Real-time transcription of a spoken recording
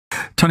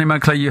Tony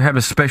Moclair, you have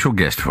a special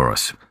guest for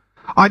us.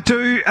 I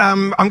do.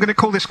 I'm going to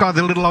call this guy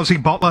the little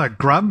Aussie bottler,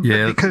 Grub,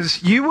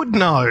 because you would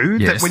know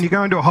that when you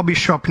go into a hobby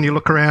shop and you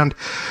look around,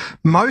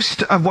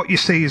 most of what you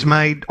see is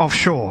made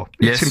offshore.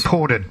 Yes. It's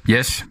imported.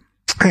 Yes.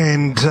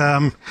 And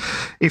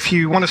if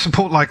you want to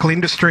support local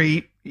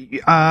industry,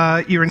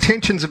 your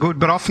intentions are good,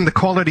 but often the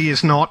quality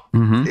is not.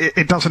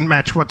 It doesn't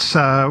match what's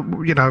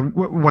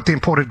what the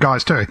imported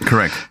guys do.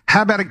 Correct.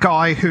 How about a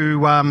guy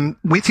who,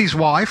 with his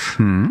wife,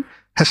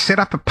 has set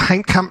up a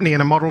paint company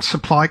and a model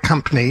supply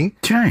company.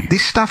 Gee.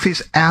 This stuff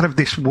is out of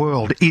this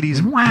world. It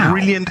is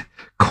brilliant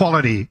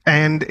quality,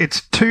 and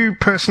it's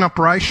two-person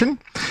operation.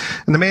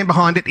 And the man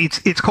behind it,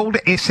 it's called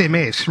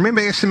SMS.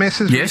 Remember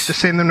SMSs? Yes. We used to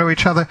send them to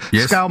each other.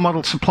 Yes. Scale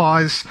Model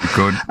Supplies.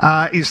 Good.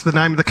 Is the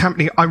name of the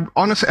company. I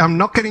honestly, I'm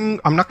not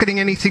getting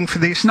anything for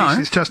this. No. This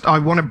is just, I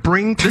want to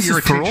bring to your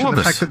attention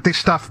the fact that this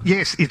stuff,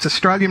 yes, it's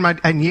Australian made,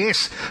 and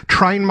yes,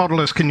 train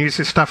modelers can use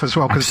this stuff as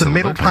well, because the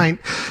metal paint,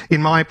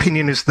 in my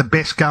opinion, is the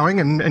best going,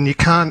 and you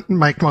can't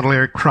make model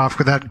aircraft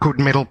without good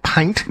metal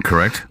paint.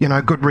 Correct. You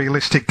know, good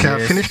realistic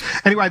finish.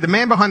 Anyway, the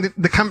man behind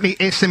the company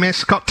SMS,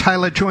 Scott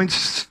Taylor,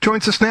 joins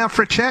us now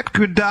for a chat.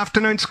 Good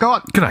afternoon,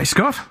 Scott. G'day,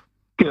 Scott.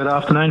 Good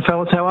afternoon,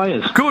 fellas. How are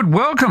you? Good.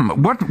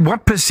 Welcome.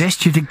 What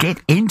possessed you to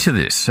get into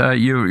this?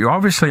 You're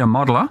obviously a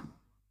modeller.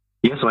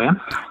 Yes, I am.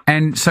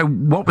 And so,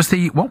 what was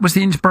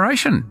the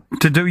inspiration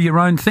to do your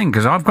own thing?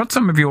 Because I've got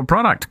some of your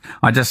product.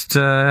 I just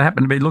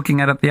happened to be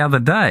looking at it the other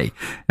day,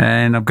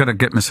 and I've got to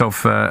get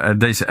myself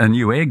a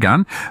new air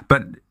gun.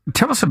 But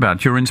tell us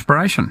about your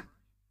inspiration.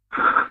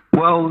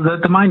 Well,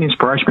 the main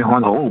inspiration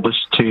behind it all was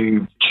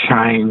to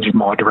change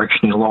my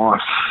direction in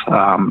life.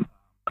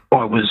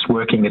 I was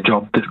working a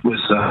job that was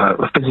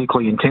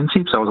physically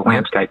intensive, so I was a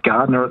landscape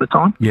gardener at the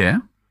time. Yeah.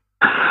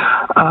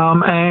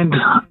 And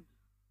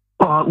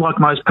like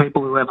most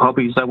people who have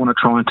hobbies, they want to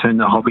try and turn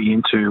their hobby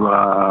into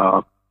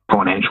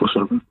financial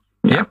sort of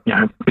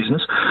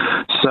business.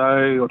 So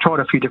I tried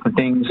a few different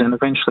things, and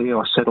eventually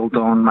I settled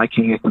on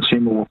making a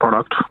consumable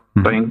product,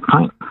 being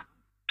paint.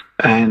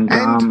 And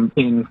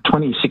in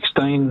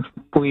 2016,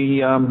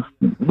 we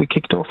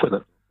kicked off with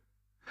it.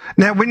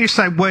 Now, when you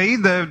say we,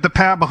 the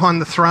power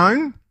behind the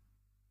throne,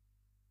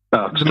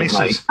 the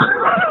missus.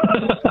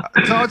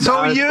 So it's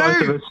all you.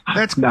 Both of us.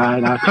 That's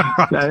no,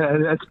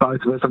 that's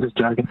both of us. I'm just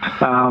joking.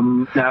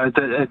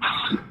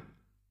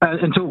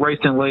 It's until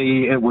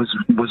recently it was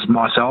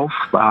myself.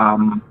 We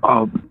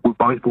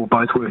were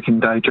both working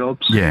day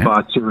jobs,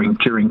 but during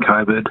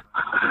COVID,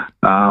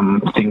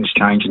 things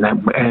changed,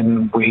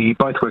 and we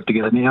both work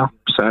together now.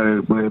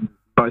 So we're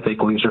both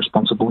equally as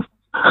responsible.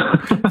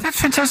 That's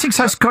fantastic.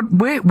 So, Scott,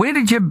 where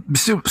did you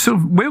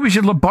where was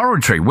your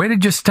laboratory? Where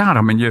did you start?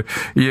 I mean,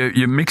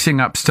 you're mixing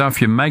up stuff,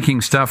 you're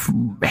making stuff.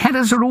 How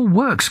does it all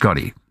work,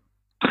 Scotty?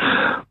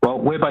 Well,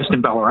 we're based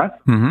in Ballarat.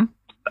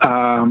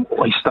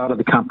 We started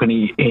the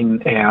company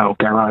in our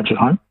garage at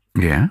home.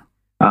 Yeah.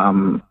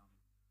 And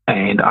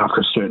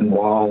after a certain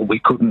while, we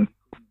couldn't.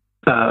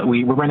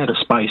 We ran out of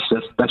space.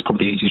 That's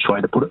probably the easiest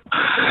way to put it.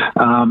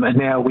 And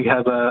now we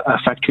have a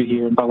factory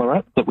here in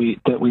Ballarat that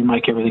we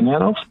make everything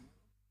out of.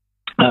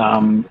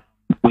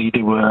 We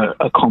do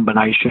a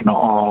combination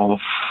of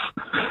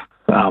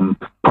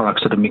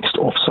products that are mixed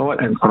off-site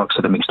and products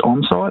that are mixed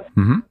on-site.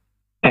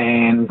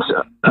 And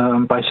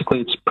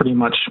basically it's pretty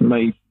much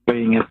me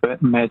being a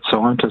mad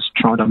scientist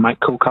trying to make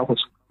cool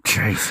colours.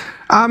 Jeez.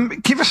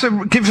 Give us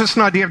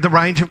an idea of the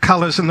range of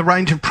colours and the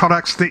range of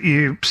products that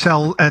you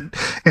sell at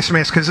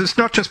SMS, because it's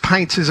not just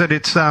paints, is it?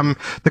 It's the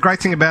great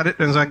thing about it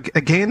is,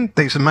 again,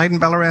 these are made in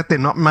Ballarat. They're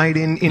not made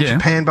in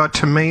Japan by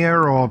Tamiya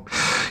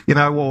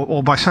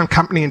or by some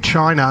company in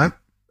China.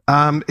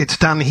 It's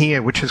done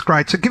here, which is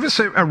great. So give us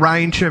a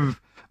range of,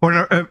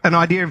 or an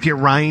idea of your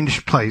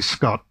range, please,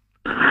 Scott.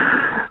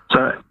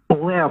 So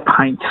all our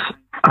paints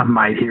are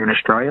made here in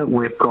Australia.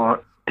 We've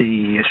got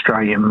the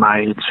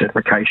Australian-made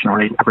certification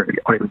on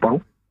every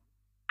bottle.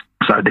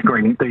 So the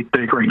green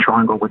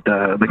triangle with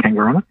the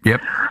kangaroo on it.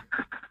 Yep.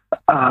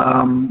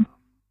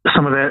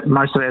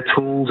 Most of our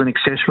tools and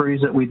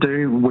accessories that we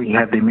do, we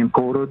have them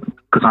imported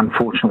because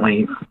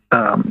unfortunately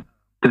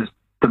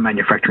the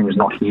manufacturing is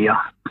not here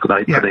for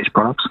these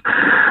products.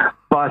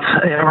 But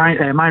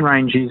our main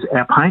range is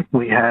our paint.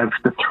 We have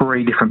the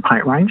 3 different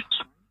paint ranges.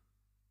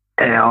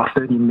 Our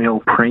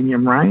 30mm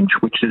premium range,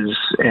 which is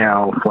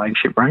our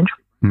flagship range.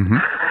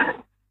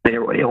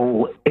 They're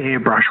all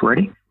airbrush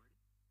ready.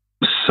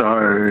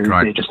 So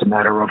they're just a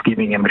matter of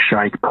giving them a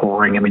shake,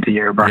 pouring them into the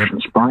airbrush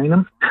and spraying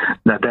them.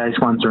 Now, those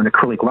ones are an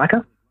acrylic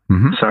lacquer,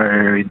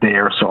 so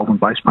they're a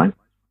solvent-based paint.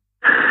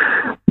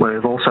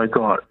 We've also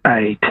got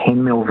a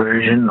 10mm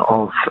version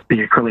of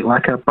the acrylic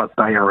lacquer, but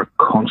they are a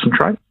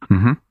concentrate.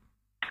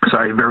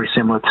 So very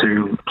similar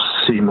to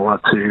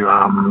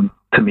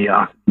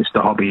Tamiya,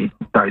 Mr. Hobby,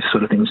 those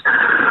sort of things.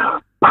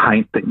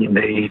 Paint that you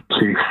need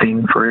to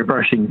thin for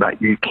airbrushing,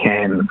 but you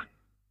can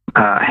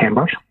hand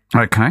brush.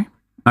 Okay.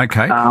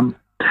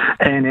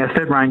 And our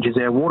third range is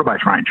our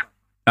water-based range.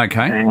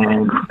 Okay.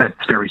 And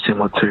that's very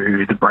similar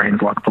to the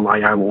brands like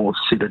Vallejo or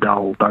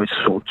Citadel, those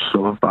sorts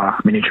of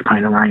miniature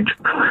painter range.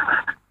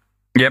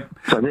 Yep.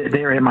 So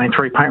they're our main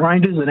 3 paint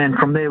ranges, and then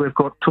from there we've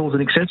got tools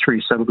and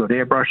accessories. So we've got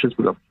airbrushes,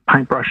 we've got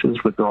paint brushes,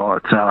 we've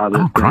got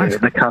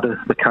the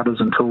cutters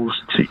and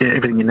tools,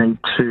 everything you need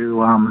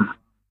to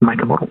make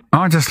a model.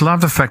 I just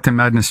love the fact they're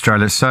made in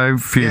Australia. So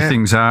few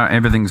things are.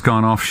 Everything's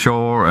gone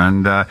offshore,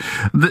 and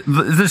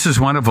this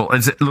is wonderful.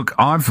 Look,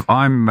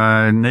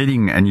 I'm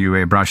needing a new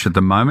airbrush at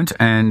the moment,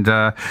 and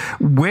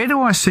where do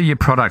I see your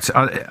products?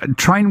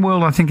 Train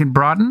World, I think, in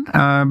Brighton.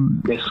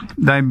 Yes.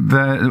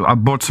 I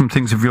bought some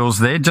things of yours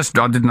there. I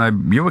didn't know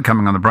you were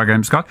coming on the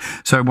program, Scott.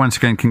 So once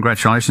again,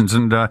 congratulations.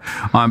 And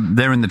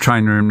they're in the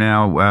train room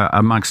now.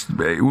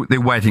 They're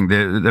waiting.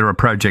 They're a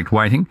project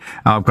waiting.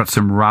 I've got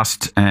some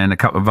rust and a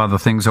couple of other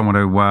things. I want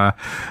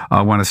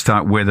to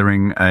start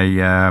weathering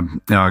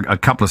a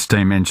couple of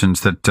steam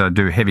engines that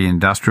do heavy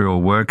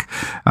industrial work.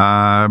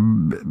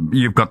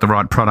 You've got the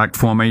right product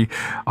for me.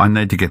 I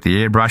need to get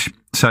the airbrush.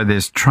 So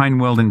there's Train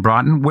World in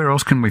Brighton. Where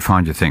else can we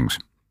find your things?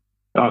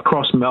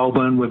 Across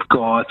Melbourne, we've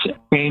got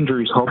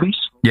Andrew's Hobbies.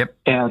 Yep.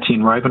 Out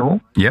in Ravenhall.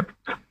 Yep.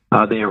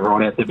 They're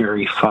right at the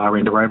very far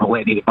end of Ravenhall,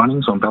 out near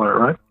Bunnings on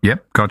Ballarat Road.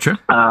 Yep, gotcha.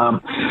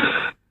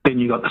 Then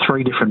you've got the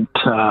 3 different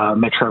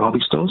Metro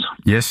hobby stores.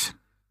 Yes.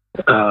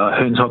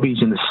 Hearn's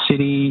Hobbies in the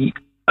city,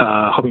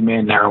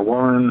 Hobbyman Narrow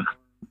Warren,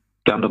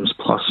 Gundams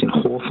Plus in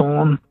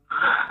Hawthorne,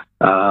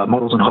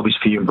 Models and Hobbies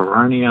for you in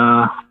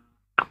Baronia.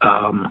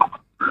 I've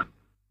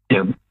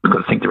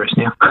got to think the rest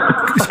now.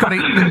 Scotty,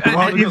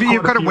 well,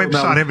 you've got a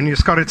website, haven't you,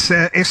 Scott? It's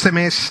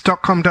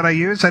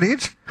sms.com.au, is that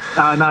it?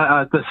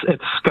 No,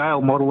 it's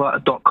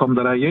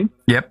scalemodeler.com.au.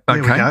 Yep,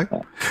 okay. There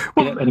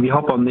we go. And if you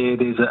hop on there,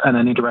 there's an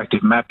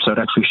interactive map, so it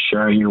actually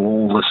show you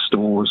all the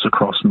stores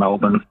across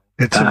Melbourne.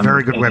 It's a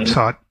very good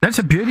website. That's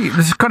a beauty.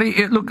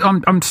 Scotty, look,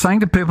 I'm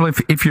saying to people,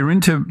 if you're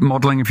into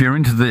modelling, if you're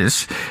into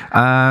this,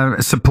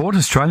 support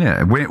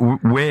Australia,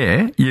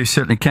 where you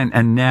certainly can.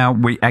 And now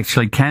we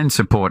actually can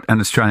support an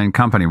Australian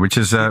company, which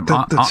is I'm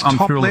top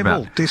thrilled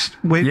level.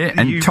 about.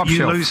 And top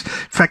shelf. In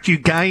fact, you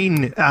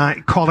gain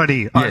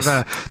quality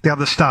over the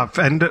other stuff.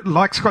 And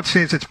like Scott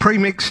says, it's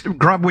pre-mixed.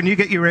 Grub, when you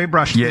get your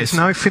airbrush, there's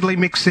no fiddly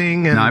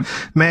mixing and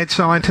mad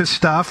scientist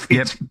stuff.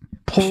 It's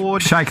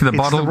poured, shake of the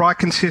bottle, it's the right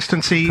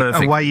consistency,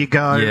 away you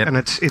go, and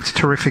it's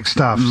terrific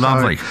stuff.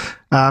 Lovely.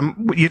 So,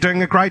 you're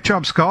doing a great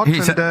job, Scott,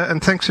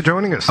 and thanks for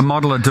joining us. A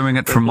modeller doing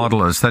it for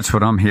modelers. That's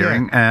what I'm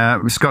hearing.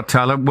 Yeah. Scott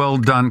Taylor, well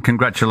done.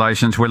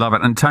 Congratulations. We love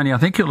it. And Tony, I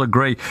think you'll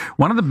agree,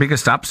 one of the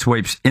biggest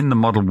upsweeps in the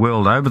model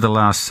world over the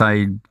last,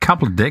 say,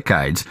 couple of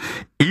decades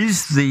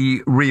is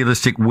the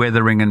realistic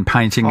weathering and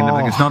painting and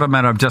everything. It's not a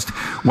matter of just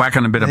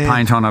whacking a bit of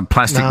paint on a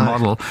plastic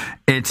model.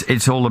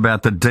 It's all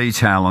about the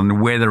detail and the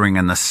weathering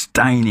and the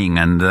staining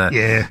and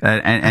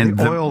and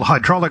the oil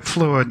hydraulic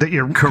fluid that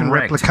you can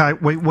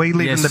replicate. We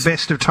live in the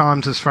best of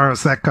times as far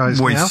as that goes.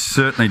 We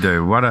certainly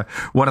do. What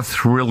a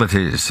thrill it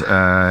is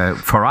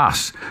for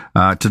us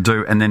to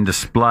do and then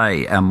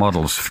display our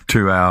models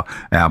to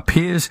our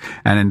peers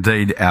and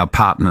indeed our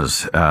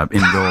partners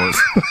indoors.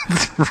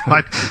 That's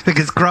right,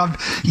 because Grub,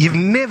 you've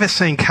never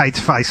seen Kate's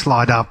face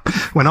light up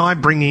when I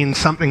bring in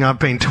something I've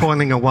been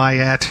toiling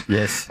away at.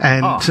 Yes.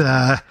 And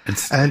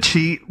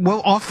she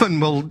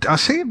I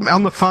see her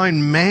on the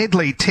phone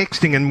madly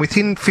texting, and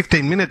within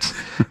 15 minutes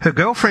her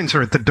girlfriends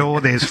are at the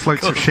door. There's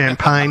flutes of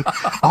champagne.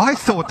 I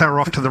thought they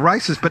were off to the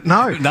races, but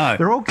no.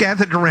 They're all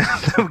gathered around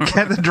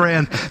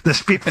the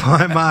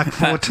Spitfire Mark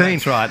 14.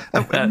 That's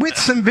right. With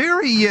some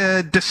very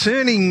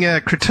discerning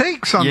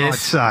critiques, I might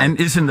say. And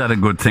isn't that a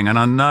good thing? And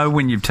I know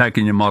when you've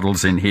taken your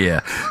models in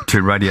here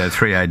to Radio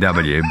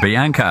 3AW,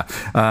 Bianca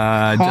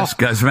just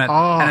goes mad,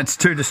 and it's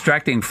too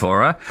distracting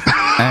for her,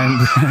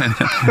 and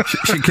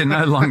she can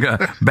no longer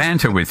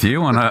banter with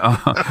you on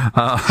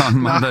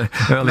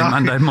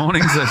Monday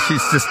mornings.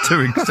 She's just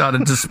too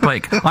excited to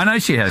speak. I know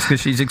she has,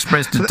 because she's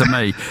expressed it to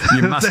me.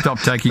 You must stop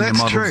taking your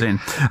models in.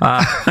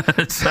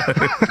 So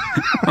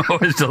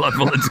always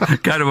delightful. Let's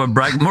go to a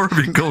break. More of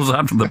your calls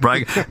after the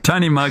break.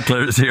 Tony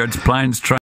Moclair is here. It's Plains Train.